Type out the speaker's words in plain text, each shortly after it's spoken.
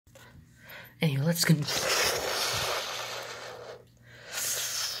Anyway, let's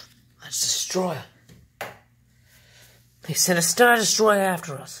destroy her. They sent a Star Destroyer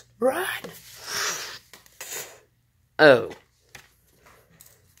after us. Run! Oh.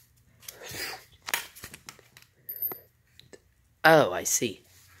 Oh, I see.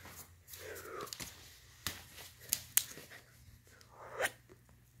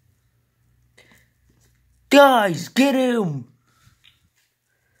 Guys, get him!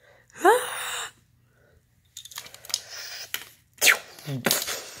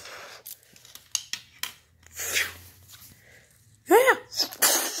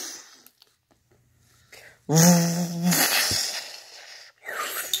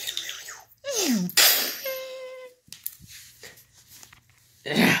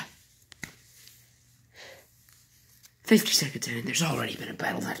 Yeah. 50 seconds in, there's already been a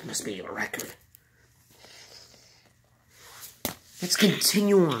battle. That must be a record. Let's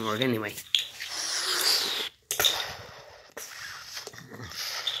continue onward anyway.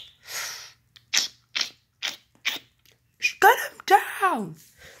 Shut him down!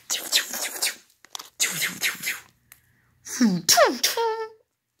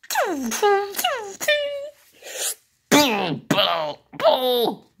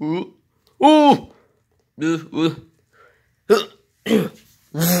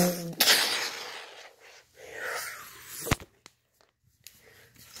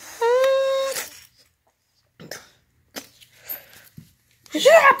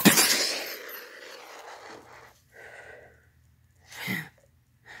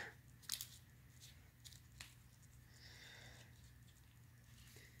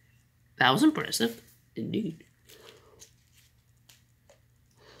 That was impressive, indeed.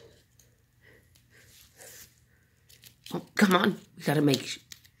 Oh, come on. We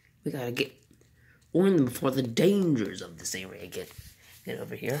gotta get warn them before the dangers of this area get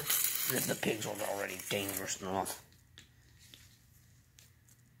over here. And if the pigs were already dangerous enough.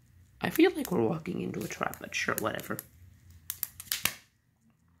 I feel like we're walking into a trap, but sure, whatever.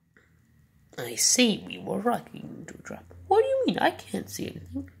 I see, we were walking into a trap. What do you mean? I can't see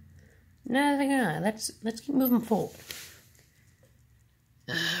anything. Nothing. Let's keep moving forward.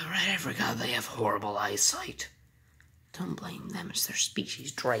 Right, I forgot they have horrible eyesight. Don't blame them, it's their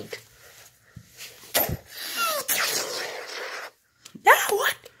species trait. Ah,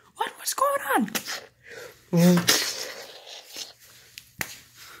 what? What's going on?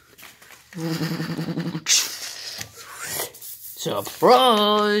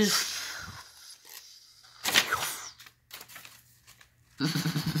 Surprise!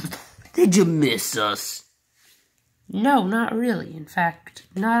 Did you miss us? No, not really. In fact,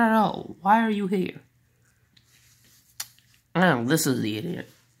 not at all. Why are you here? Oh, this is the idiot.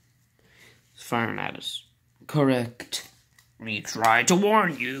 He's firing at us. Correct. We tried to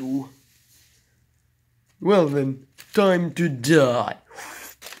warn you. Well then, time to die.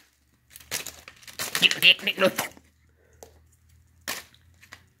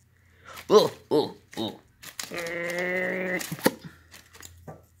 Oh.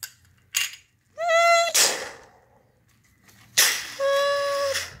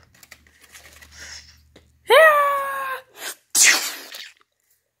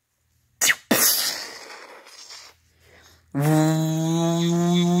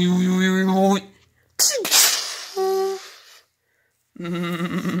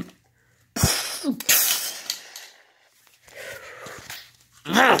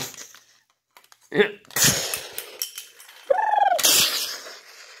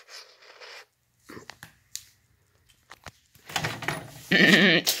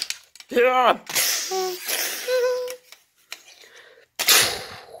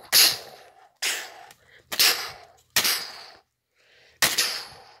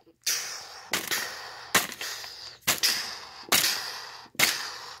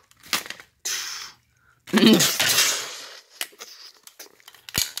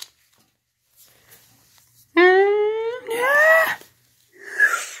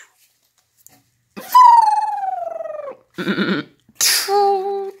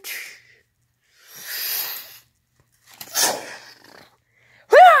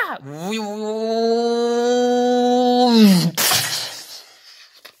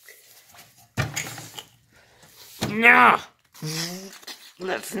 No!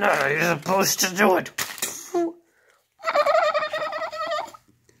 That's not how you're supposed to do it.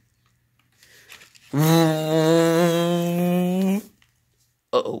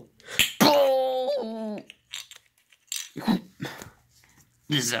 Uh-oh.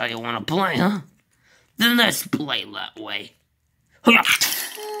 This is how you want to play, huh? Then let's play that way.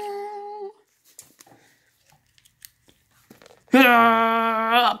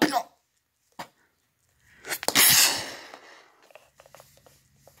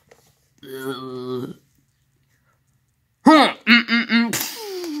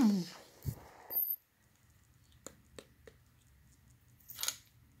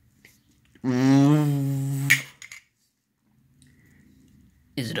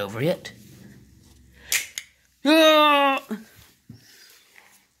 Is it over yet? Ah!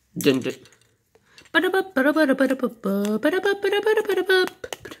 Dun, dun.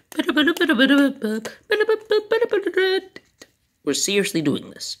 We're seriously doing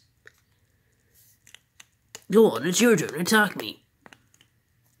this. Go on, it's your turn. Attack me.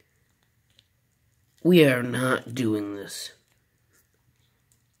 We are not doing this.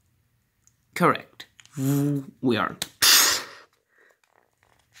 Correct. We aren't.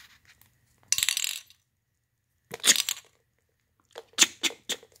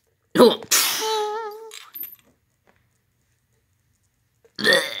 Oh.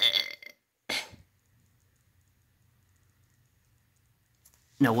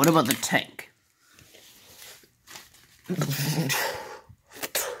 Now, what about the tank?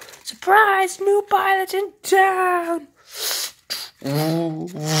 Surprise! New pilot in town! Ow!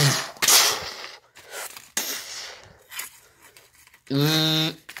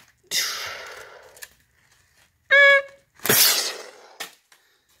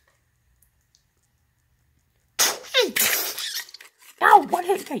 What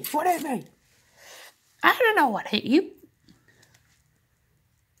hit me? What hit me? I don't know what hit you.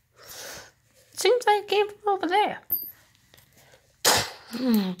 Seems like it came from over there.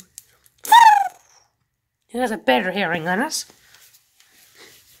 He has a better hearing than us.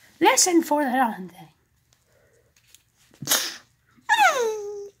 Listen for that on thing.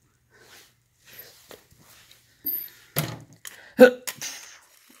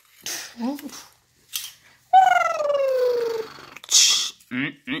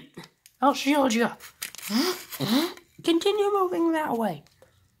 I'll shield you. Continue moving that way.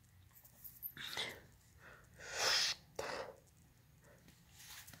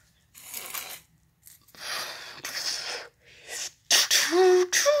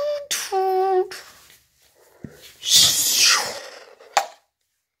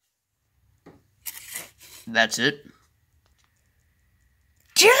 That's it.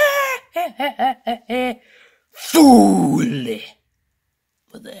 Fool!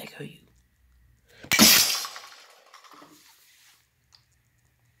 What the heck are you?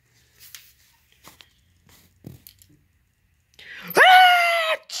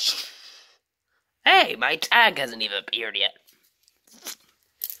 Hey, my tag hasn't even appeared yet.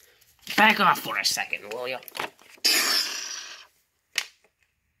 Back off for a second, will you?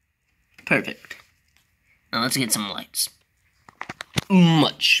 Perfect. Now let's get some lights.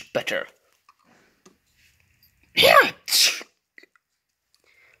 Much better.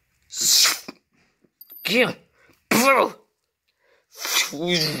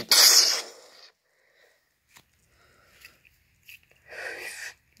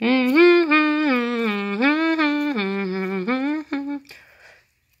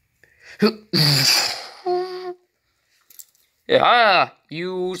 Yeah,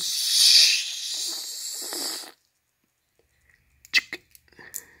 you.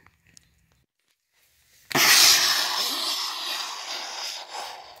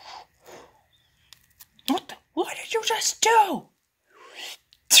 What did you just do?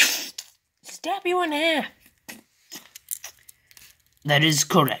 Stab you in half. That is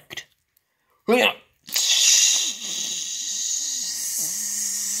correct.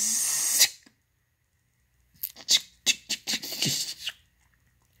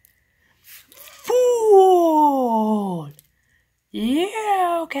 Fool!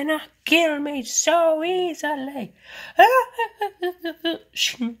 You cannot kill me so easily.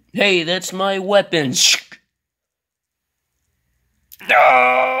 Hey, that's my weapon.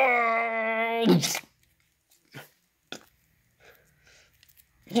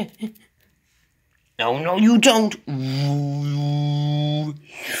 No, you don't.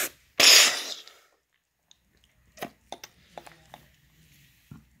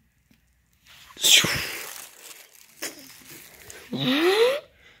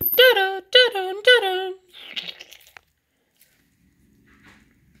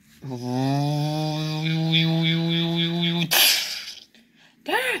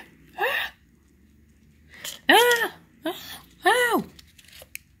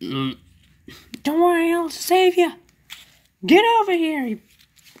 Don't worry, I'll save you. Get over here, you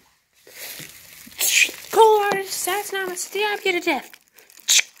cold-hearted assassin. I'm gonna stab you to death.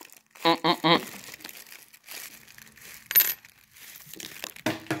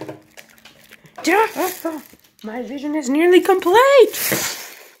 My vision is nearly complete.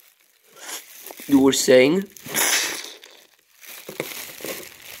 You were saying?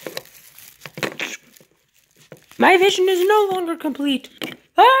 My vision is no longer complete.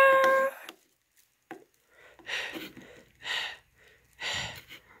 Ah!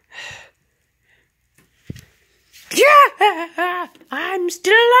 Yeah! I'm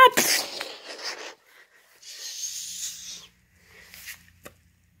still alive.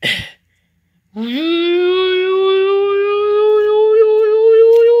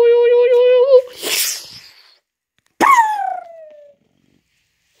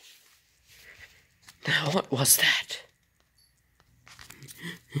 Now, what was that?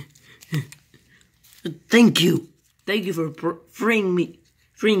 Thank you. Thank you for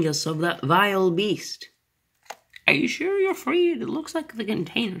freeing us of that vile beast. Are you sure you're freed? It looks like the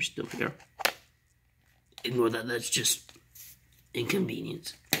container's still here. Ignore that, that's just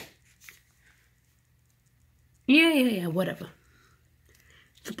inconvenience. Yeah, whatever.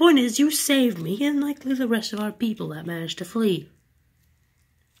 The point is, you saved me, and likely the rest of our people that managed to flee.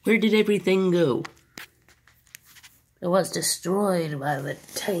 Where did everything go? It was destroyed by the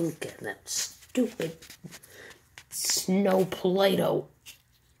tank and that stupid snow Play-Doh.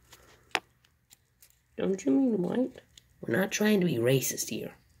 Don't you mean white? We're not trying to be racist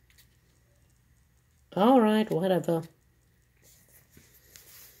here. Alright, whatever.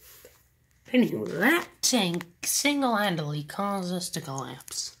 Anywho, that tank single-handedly caused us to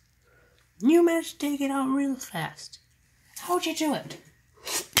collapse. You managed to take it out real fast. How'd you do it?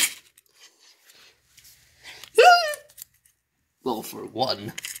 Well, for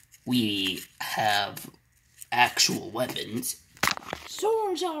one, we have actual weapons.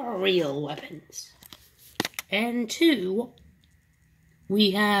 Swords are real weapons. And two,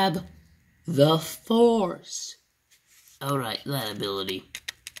 we have the Force. Alright, that ability.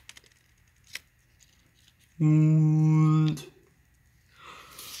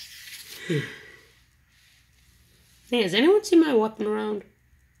 Hey, has anyone seen my weapon around?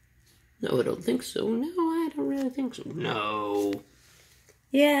 No, I don't think so. No, I don't really think so. No.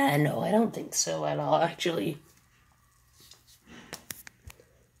 Yeah, no, I don't think so at all, actually.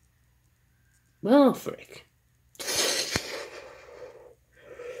 Well, frick.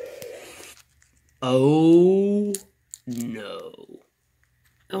 Oh, no.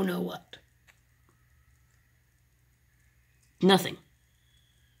 Oh, no, what? Nothing.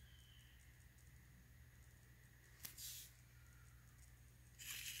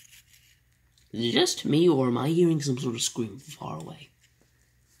 Is it just me, or am I hearing some sort of scream from far away?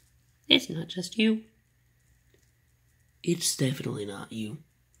 It's not just you. It's definitely not you.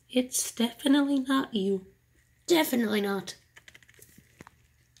 It's definitely not you. Definitely not.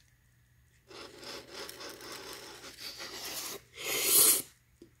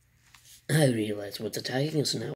 I realize what's attacking us now.